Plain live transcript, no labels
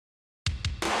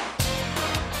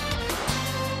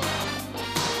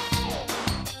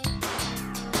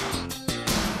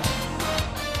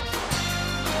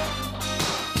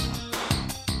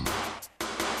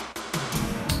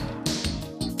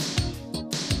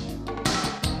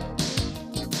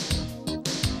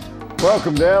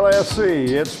Welcome to LSC.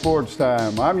 It's Sports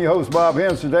Time. I'm your host, Bob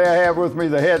Hitz. Today I have with me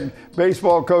the head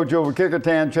baseball coach over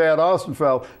Kickertown, Chad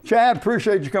Ochsenfeld. Chad,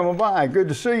 appreciate you coming by. Good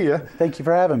to see you. Thank you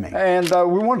for having me. And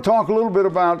we want to talk a little bit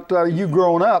about you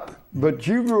growing up. But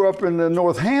you grew up in the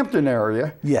Northampton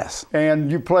area. Yes.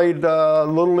 And you played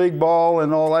Little League ball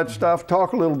and all that stuff.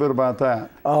 Talk a little bit about that.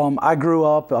 I grew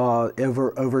up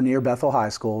over near Bethel High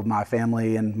School. My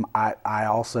family and I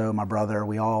also, my brother,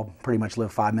 we all pretty much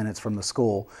live 5 minutes from the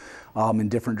school in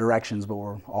different directions, but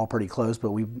we're all pretty close.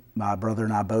 But my brother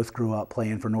and I both grew up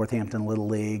playing for Northampton Little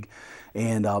League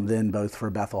and then both for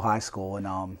Bethel High School. And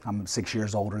I'm 6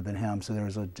 years older than him, so there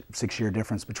was a 6-year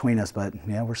difference between us. But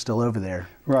yeah, we're still over there.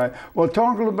 Right. Well,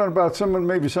 talk a little bit about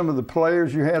maybe some of the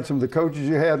players you had, some of the coaches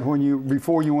you had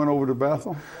before you went over to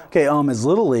Bethel. Okay. As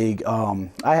Little League,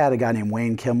 I had a guy named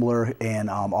Wayne Kimbler and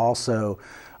also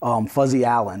Fuzzy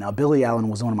Allen. Billy Allen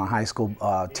was one of my high school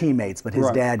teammates, but his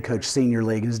dad coached senior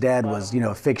league, and his dad was,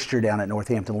 a fixture down at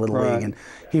Northampton Little League, and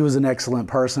he was an excellent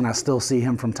person. I still see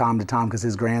him from time to time because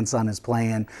his grandson is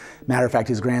playing. Matter of fact,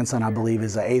 his grandson, I believe,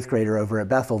 is an 8th grader over at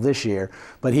Bethel this year.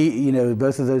 But he,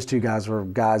 both of those two guys were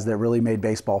guys that really made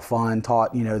baseball fun,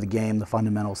 taught, the game, the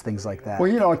fundamentals, things like that.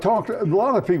 Well, I talked to a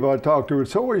lot of people I talk to. It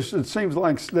seems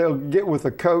like they'll get with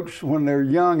a coach when they're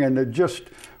young, and it just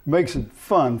makes it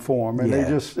fun for them, and they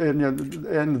just and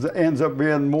ends up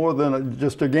being more than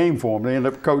just a game for them. They end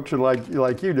up coaching like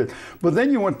you did. But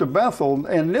then you went to Bethel,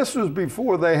 and this was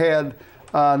before they had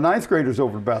 9th graders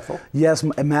over at Bethel. Yes,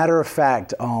 a matter of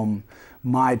fact,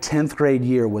 my 10th grade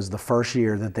year was the first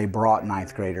year that they brought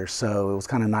 9th graders, so it was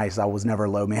kind of nice. I was never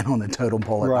low man on the totem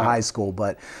pole at the high school,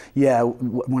 but yeah,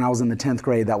 when I was in the 10th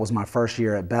grade, that was my first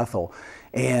year at Bethel.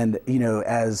 And,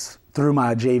 as through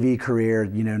my JV career,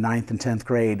 9th and 10th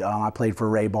grade, I played for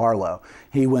Ray Barlow.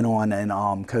 He went on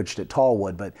and coached at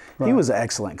Tallwood, but he was an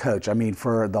excellent coach. I mean,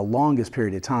 for the longest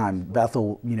period of time,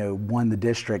 Bethel, won the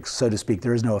district, so to speak.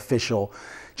 There is no official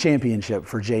championship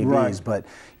for JVs, but,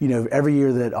 every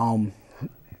year that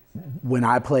when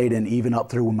I played and even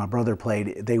up through when my brother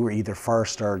played, they were either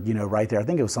first or, right there. I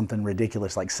think it was something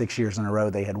ridiculous, like 6 years in a row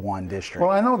they had won district.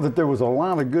 Well, I know that there was a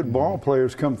lot of good ball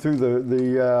players come through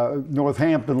the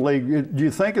Northampton League. Do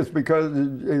you think it's because,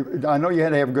 I know you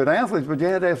had to have good athletes, but you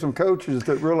had to have some coaches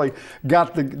that really got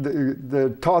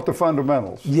taught the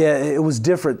fundamentals? Yeah, it was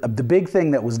different. The big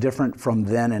thing that was different from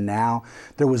then and now,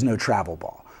 there was no travel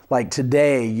ball. Like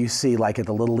today, you see like at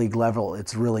the Little League level,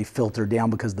 it's really filtered down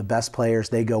because the best players,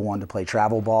 they go on to play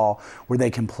travel ball where they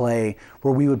can play,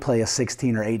 where we would play a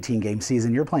 16 or 18 game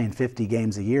season. You're playing 50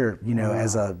 games a year,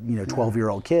 as a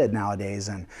 12-year-old kid nowadays.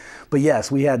 But yes,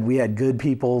 we had good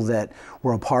people that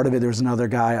were a part of it. There's another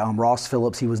guy, Ross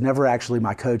Phillips. He was never actually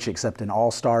my coach except in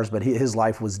All-Stars, but his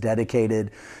life was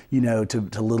dedicated,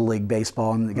 to Little League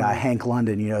baseball. And the guy Hank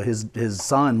London, his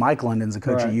son Mike London's a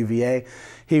coach at UVA.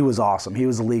 He was awesome. He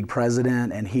was a league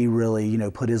president, and he really,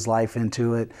 put his life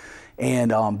into it.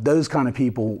 And those kind of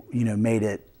people, made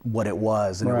it what it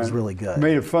was, and it was really good.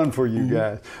 Made it fun for you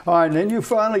guys. All right, and then you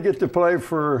finally get to play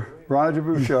for Roger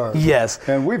Bouchard. Yes.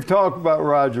 And we've talked about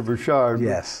Roger Bouchard.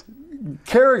 Yes.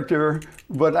 Character,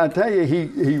 but I tell you,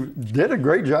 he did a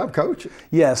great job coaching.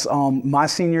 Yes, my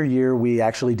senior year we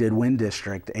actually did win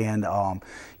district, and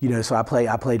so I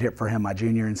played for him my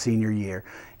junior and senior year,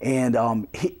 and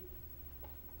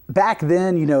back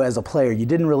then, as a player, you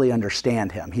didn't really understand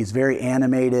him. He's very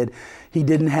animated.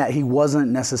 He wasn't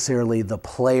necessarily the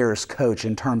player's coach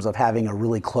in terms of having a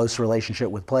really close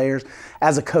relationship with players.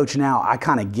 As a coach now, I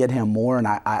kind of get him more, and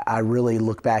I really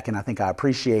look back and I think I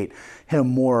appreciate him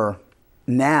more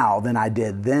now than I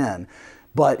did then.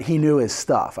 But he knew his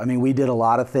stuff. I mean, we did a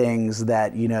lot of things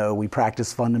that, we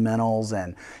practiced fundamentals,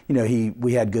 and,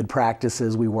 we had good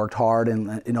practices. We worked hard,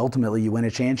 and ultimately you win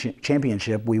a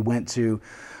championship. We went to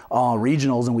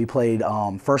regionals, and we played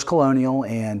First Colonial,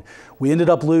 and we ended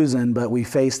up losing, but we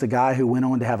faced a guy who went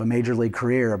on to have a major league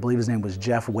career. I believe his name was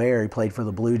Jeff Ware. He played for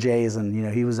the Blue Jays,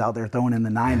 and he was out there throwing in the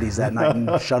 90s that night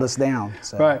and shut us down.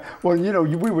 So. Right. Well,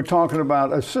 we were talking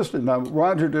about assistant. Now,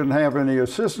 Roger didn't have any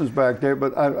assistants back there,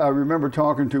 but I remember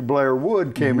talking to Blair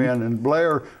Wood came in, and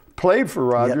Blair played for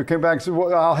Roger, came back and said,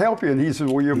 well, I'll help you. And he said,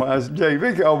 well, you're my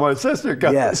JV, my assistant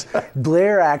coach. Yes.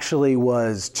 Blair actually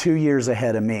was 2 years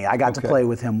ahead of me. I got to play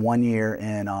with him 1 year,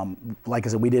 and like I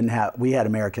said, we had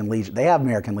American Legion. They have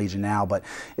American Legion now, but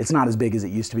it's not as big as it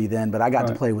used to be then. But I got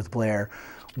to play with Blair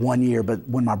 1 year. But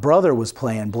when my brother was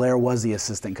playing, Blair was the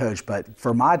assistant coach. But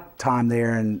for my time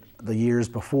there and the years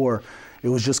before, it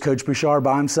was just Coach Bouchard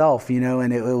by himself,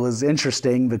 and it was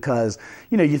interesting because,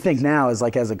 you think now as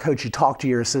a coach, you talk to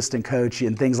your assistant coach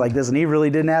and things like this, and he really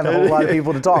didn't have a whole lot of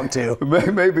people to talk to.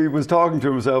 Maybe he was talking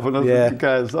to himself, and those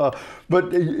guys.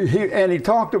 But he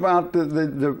talked about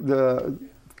the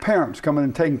parents coming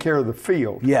and taking care of the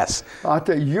field. Yes. I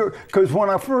tell you, because when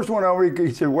I first went over,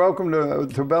 he said, "Welcome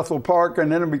to Bethel Park,"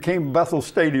 and then it became Bethel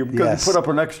Stadium because he put up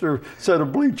an extra set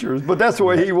of bleachers. But that's the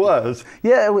way he was.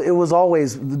 Yeah, it was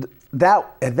always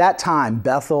that. At that time,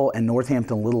 Bethel and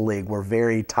Northampton Little League were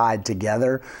very tied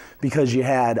together because you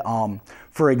had,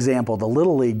 for example, the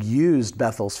Little League used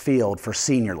Bethel's field for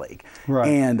Senior League, right.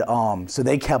 And so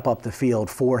they kept up the field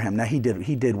for him. Now he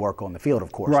did work on the field,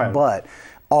 of course, right. But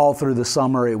all through the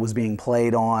summer it was being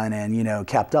played on and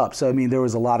kept up. So I mean there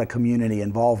was a lot of community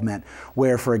involvement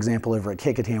where, for example, over at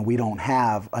Kickingham we don't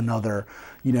have another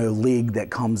league that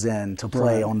comes in to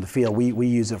play right. on the field. We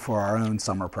use it for our own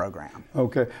summer program.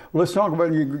 Okay, let's talk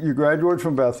about you graduated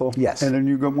from Bethel. Yes. And then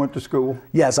you went to school.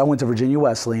 Yes, I went to Virginia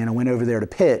Wesleyan. I went over there to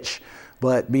pitch,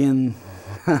 but being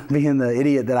the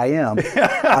idiot that I am,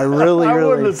 I really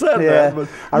wouldn't have said that, but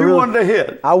you wanted to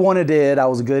hit. I wanted to hit. I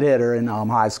was a good hitter in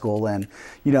high school, and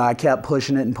I kept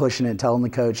pushing it, telling the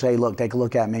coach, "Hey, look, take a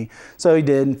look at me." So he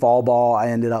did. In fall ball, I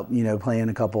ended up playing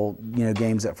a couple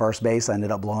games at first base. I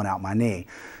ended up blowing out my knee.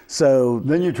 So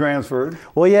then you transferred.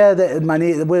 Well, yeah, my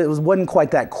knee wasn't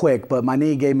quite that quick, but my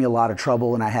knee gave me a lot of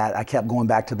trouble, and I kept going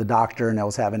back to the doctor, and I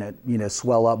was having it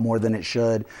swell up more than it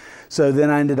should. So then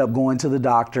I ended up going to the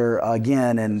doctor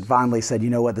again, and finally said, "You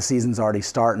know what? The season's already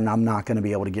starting. I'm not going to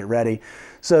be able to get ready."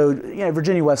 So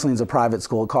Virginia Wesleyan's a private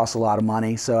school. It costs a lot of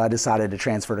money, so I decided to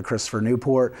transfer to Christopher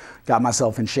Newport. Got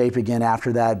myself in shape again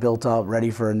after that, built up,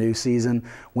 ready for a new season.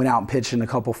 Went out and pitched in a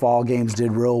couple fall games,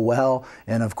 did real well,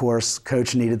 and of course,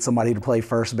 coach needed somebody to play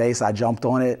first base. I jumped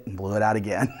on it and blew it out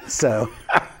again. So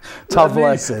tough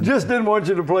lesson. Just didn't want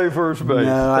you to play first base.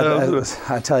 No,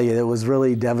 I tell you, it was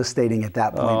really devastating at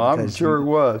that point. Oh, I'm sure it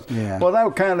was. Yeah. Well,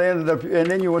 that kind of ended up, and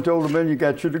then you went to Old Dominion, you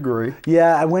got your degree.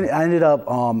 Yeah, I ended up,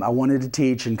 I wanted to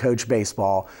teach and coach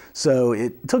baseball. So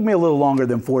it took me a little longer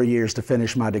than 4 years to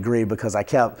finish my degree because I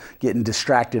kept getting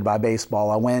distracted by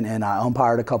baseball. I went and I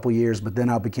umpired a couple years, but then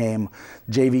I became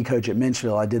JV coach at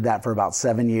Minchville. I did that for about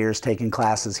 7 years, taking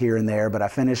classes here and there, but I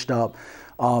finished up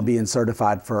being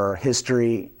certified for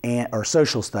history or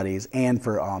social studies and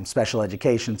for special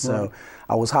education. So right.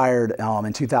 I was hired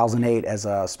in 2008 as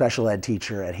a special ed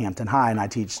teacher at Hampton High, and I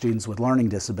teach students with learning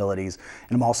disabilities,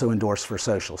 and I'm also endorsed for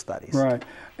social studies. Right,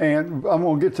 and I'm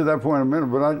going to get to that point in a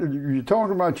minute, but you're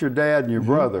talking about your dad and your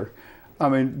brother. I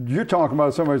mean, you're talking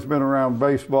about somebody who's been around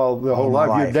baseball the whole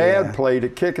life. Your dad played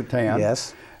at Kickingham.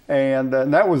 Yes. And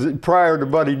that was prior to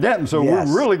Buddy Denton, so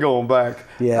we're really going back.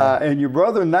 Yeah. And your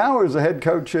brother now is a head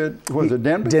coach at, it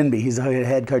Denby? Denby. He's a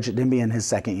head coach at Denby in his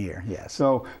second year, yes.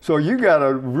 So you got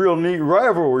a real neat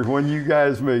rivalry when you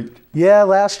guys meet. Yeah,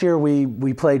 last year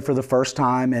we played for the first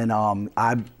time, and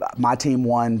my team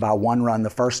won by 1 run the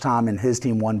first time, and his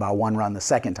team won by 1 run the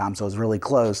second time, so it was really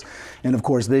close. And of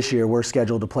course, this year we're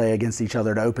scheduled to play against each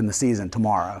other to open the season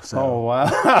tomorrow. So oh, wow.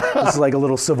 It's like a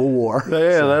little civil war.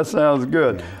 Yeah, so that sounds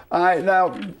good. Yeah. All right,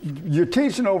 now, you're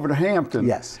teaching over to Hampton.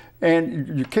 Yes.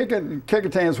 And you're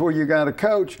Kickingham where you got a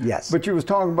coach. Yes. But you was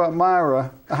talking about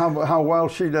Myra, how well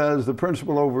she does, the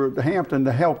principal over at Hampton,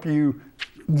 to help you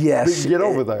get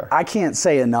over there. I can't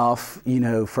say enough,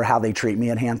 for how they treat me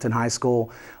at Hampton High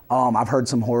School. I've heard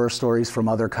some horror stories from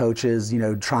other coaches,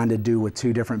 trying to do with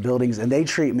 2 different buildings, and they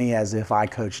treat me as if I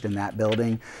coached in that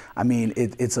building. I mean,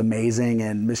 it's amazing,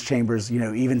 and Miss Chambers,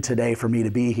 even today for me to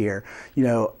be here,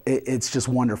 it's just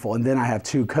wonderful. And then I have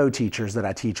 2 co-teachers that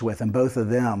I teach with, and both of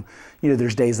them,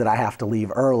 there's days that I have to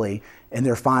leave early, and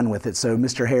they're fine with it. So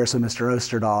Mr. Harris and Mr.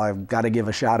 Osterdahl, I've got to give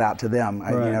a shout out to them.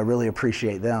 Right. I really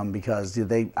appreciate them because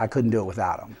I couldn't do it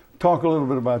without them. Talk a little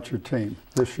bit about your team,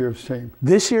 this year's team.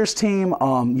 This year's team,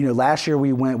 last year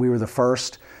we were the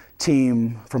first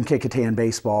team from Kickingham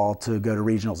baseball to go to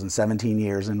regionals in 17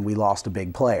 years, and we lost a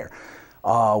big player.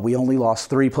 We only lost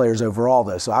 3 players overall,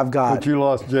 though. So I've got. But you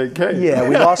lost Jake Cave. Yeah,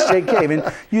 we lost Jake Cave,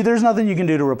 and there's nothing you can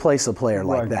do to replace a player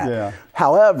like that. Yeah.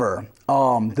 However,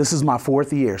 this is my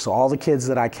 4th year, so all the kids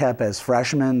that I kept as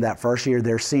freshmen that first year,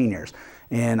 they're seniors.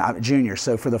 And I'm junior.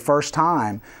 So for the first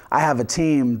time, I have a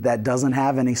team that doesn't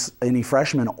have any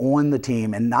freshmen on the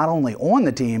team, and not only on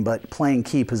the team, but playing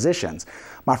key positions.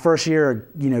 My first year,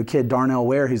 kid Darnell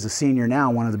Ware, who's a senior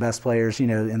now, one of the best players,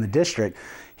 in the district,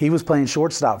 he was playing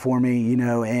shortstop for me,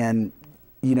 and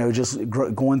just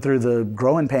going through the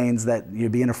growing pains that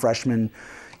being a freshman,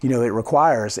 it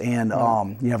requires. And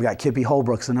I've got Kippy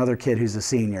Holbrooks, another kid who's a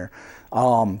senior.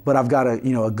 But I've got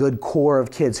a good core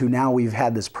of kids who now we've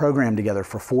had this program together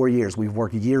for 4 years. We've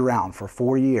worked year round for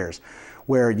 4 years,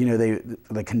 where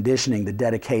the conditioning, the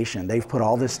dedication, they've put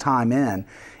all this time in,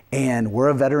 and we're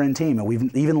a veteran team. And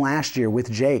we've even last year with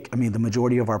Jake, I mean, the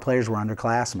majority of our players were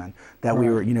underclassmen. That we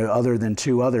were, other than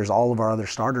 2 others, all of our other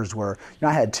starters were.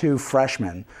 I had 2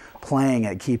 freshmen playing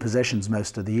at key positions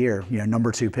most of the year.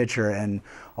 Number 2 pitcher and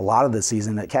a lot of the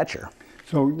season at catcher.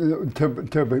 So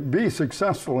to be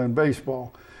successful in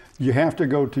baseball, you have to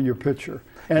go to your pitcher.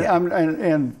 And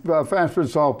fast pitch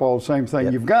softball, same thing.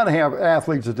 Yep. You've got to have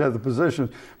athletes at the positions,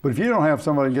 but if you don't have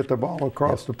somebody get the ball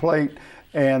across the plate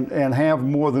and have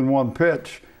more than one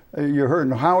pitch, you're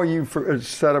hurting. How are you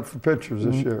set up for pitchers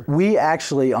this year? We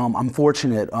actually, I'm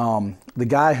fortunate. The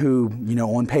guy who,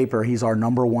 on paper, he's our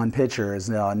number 1 pitcher is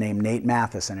named Nate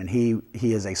Matheson, and he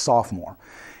is a sophomore.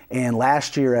 And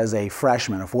last year as a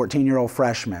freshman, a 14-year-old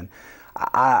freshman,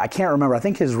 I can't remember. I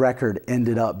think his record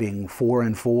ended up being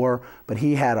 4-4, but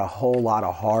he had a whole lot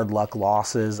of hard luck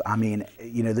losses. I mean,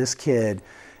 this kid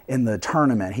in the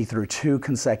tournament, he threw 2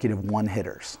 consecutive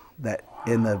one-hitters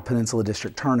in the Peninsula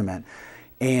District tournament.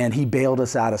 And he bailed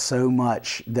us out of so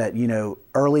much that,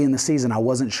 early in the season, I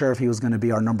wasn't sure if he was going to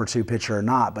be our number 2 pitcher or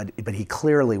not, but he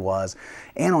clearly was.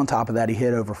 And on top of that, he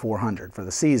hit over 400 for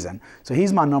the season. So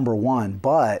he's my number 1,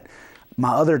 but my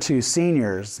other 2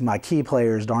 seniors, my key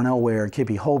players, Darnell Ware and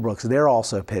Kippy Holbrooks, they're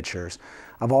also pitchers.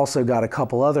 I've also got a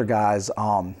couple other guys,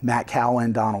 Matt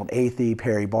Cowan, Donald Athey,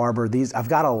 Perry Barber. I've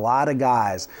got a lot of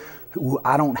guys who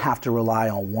I don't have to rely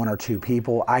on 1 or 2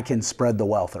 people. I can spread the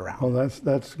wealth around. Well,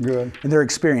 that's good. And their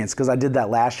experience, because I did that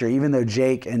last year. Even though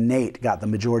Jake and Nate got the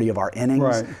majority of our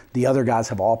innings, the other guys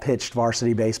have all pitched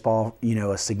varsity baseball,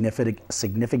 a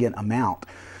significant amount.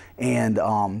 And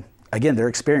again, their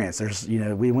experience.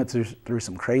 We went through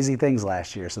some crazy things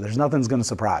last year, so there's nothing's going to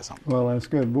surprise them. Well, that's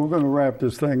good. We're going to wrap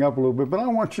this thing up a little bit, but I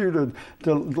want you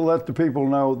to let the people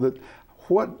know that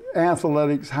what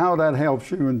athletics, how that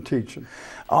helps you in teaching.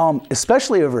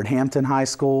 Especially over at Hampton High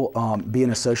School, being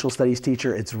a social studies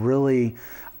teacher, it's really,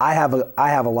 I have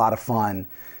a lot of fun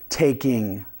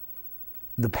taking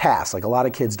the past. Like, a lot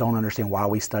of kids don't understand why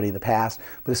we study the past,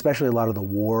 but especially a lot of the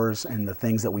wars and the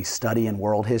things that we study in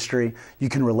world history, you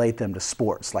can relate them to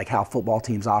sports, like how football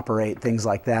teams operate, things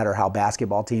like that, or how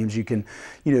basketball teams, you can,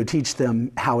 teach them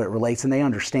how it relates, and they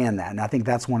understand that. And I think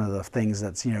that's one of the things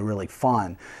that's, really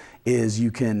fun, is you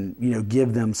can,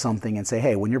 give them something and say,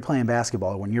 hey, when you're playing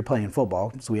basketball or when you're playing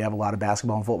football, so we have a lot of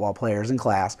basketball and football players in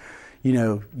class,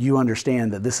 you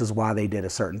understand that this is why they did a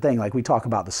certain thing. Like we talk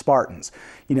about the Spartans,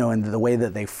 and the way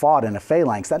that they fought in a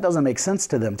phalanx. That doesn't make sense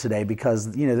to them today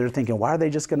because, they're thinking, why are they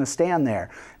just going to stand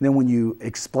there? And then when you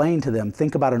explain to them,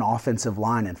 think about an offensive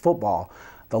line in football,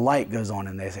 the light goes on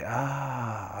and they say,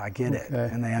 I get it.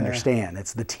 And they understand.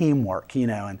 It's the teamwork,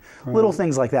 and little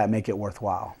things like that make it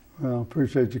worthwhile. Well,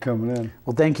 appreciate you coming in.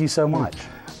 Well, thank you so much.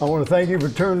 I want to thank you for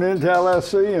tuning in to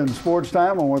LSC and Sports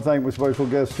Time. I want to thank my special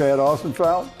guest, Chad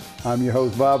Ochsenfeld. I'm your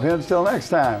host, Bob Hitz. Till next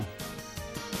time.